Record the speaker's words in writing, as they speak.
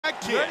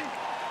comeback kid.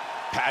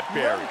 Pat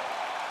Barry.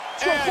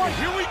 And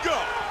here we go.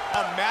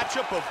 A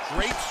matchup of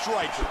great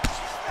strikers.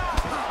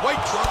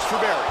 White trunks for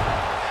Barry.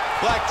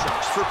 Black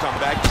trunks for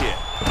comeback kid.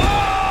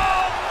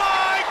 Oh,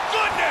 my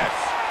goodness!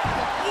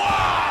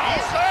 Wow!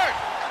 He's hurt.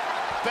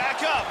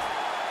 Back up.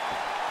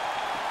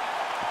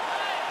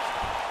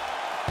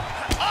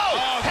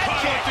 Oh, head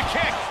kick. The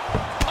kick.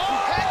 Oh,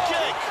 head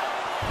kick.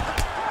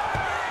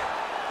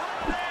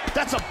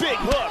 That's a big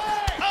hook.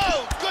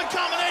 Oh, good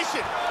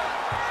combination.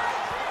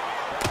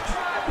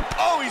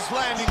 Oh, he's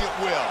landing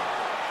at will.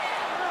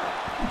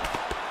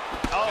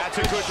 Oh, that's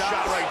a good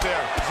shot right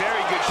there.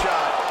 Very good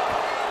shot.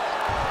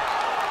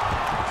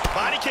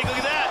 Body kick, look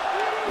at that.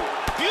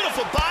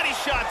 Beautiful body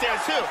shot there,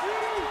 too.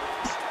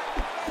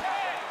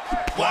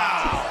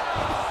 Wow.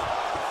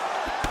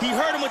 He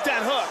hurt him with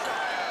that hook.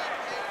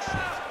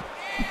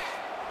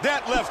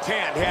 That left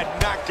hand had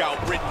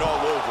knockout written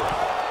all over it.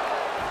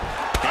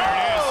 There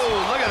it is.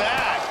 Oh, look at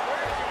that.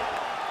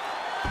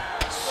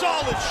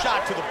 Solid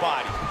shot to the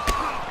body.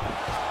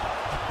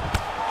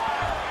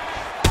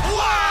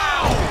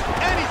 Wow!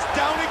 And he's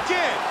down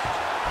again.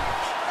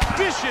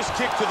 Vicious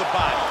kick to the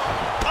body.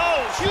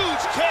 Oh,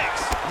 huge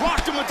kicks.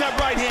 Rocked him with that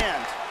right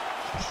hand.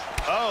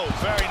 Oh,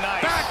 very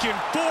nice. Back and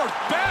forth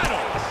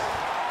battle.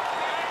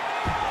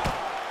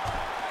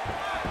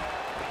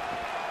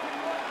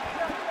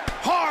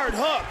 Hard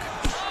hook.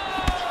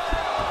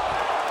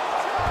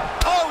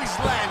 Oh, he's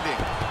landing.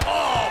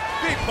 Oh,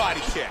 big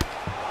body kick.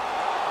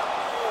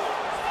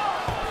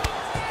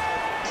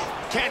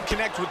 Can't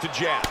connect with the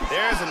jab.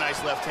 There's a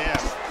nice left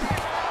hand.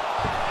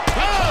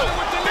 Oh,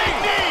 with the big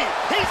knee.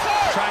 He's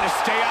hurt. Trying to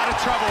stay out of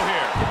trouble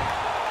here.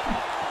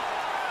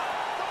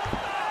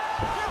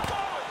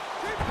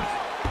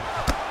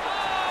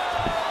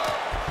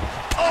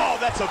 Oh,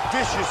 that's a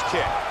vicious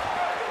kick.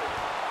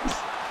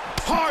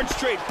 Hard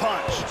straight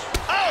punch.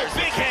 Oh,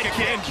 big head kick.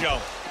 Again, Joe.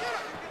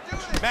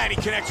 Manny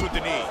connects with the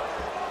knee.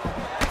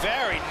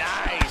 Very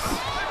nice.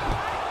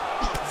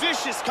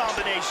 Vicious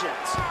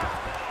combinations.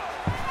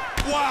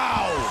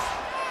 Wow.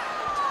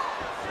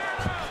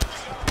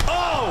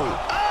 Oh.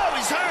 Oh,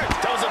 he's hurt.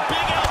 That was a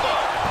big elbow.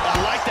 I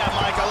like that,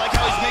 Mike. I like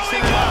how he's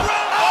mixing it up.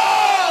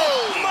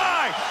 Oh,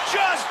 my.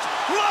 Just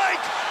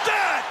like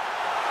that.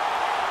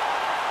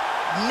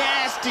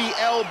 Nasty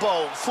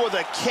elbow for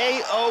the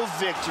KO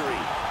victory.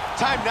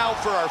 Time now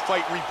for our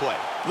fight replay.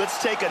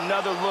 Let's take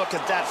another look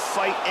at that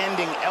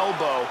fight-ending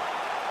elbow.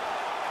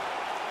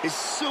 As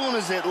soon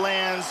as it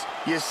lands,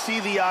 you see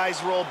the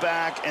eyes roll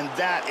back, and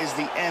that is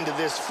the end of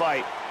this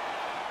fight.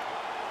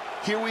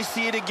 Here we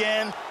see it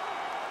again.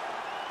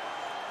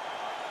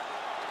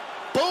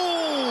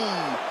 Boom!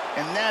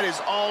 And that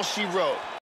is all she wrote.